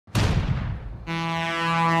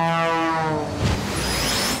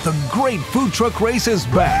The Great Food Truck Race is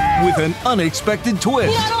back with an unexpected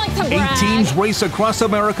twist. I don't like to brag. 8 teams race across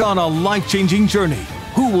America on a life-changing journey.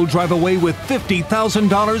 Who will drive away with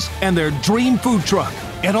 $50,000 and their dream food truck?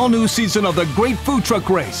 An all-new season of the Great Food Truck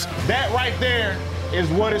Race. That right there is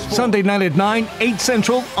what it's for. Sunday night at 9, 8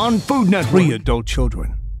 Central on Food Network. 3 adult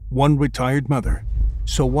children, 1 retired mother.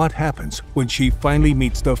 So what happens when she finally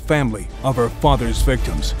meets the family of her father's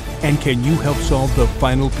victims? And can you help solve the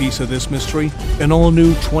final piece of this mystery? An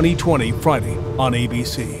all-new 2020 Friday on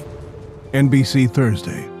ABC. NBC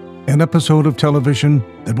Thursday. An episode of television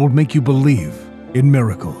that will make you believe in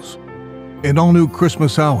miracles. An all-new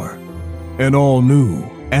Christmas Hour. An all-new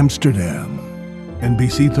Amsterdam.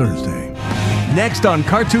 NBC Thursday. Next on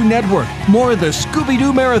Cartoon Network, more of the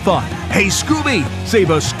Scooby-Doo Marathon. Hey, Scooby, save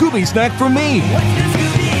a Scooby snack for me.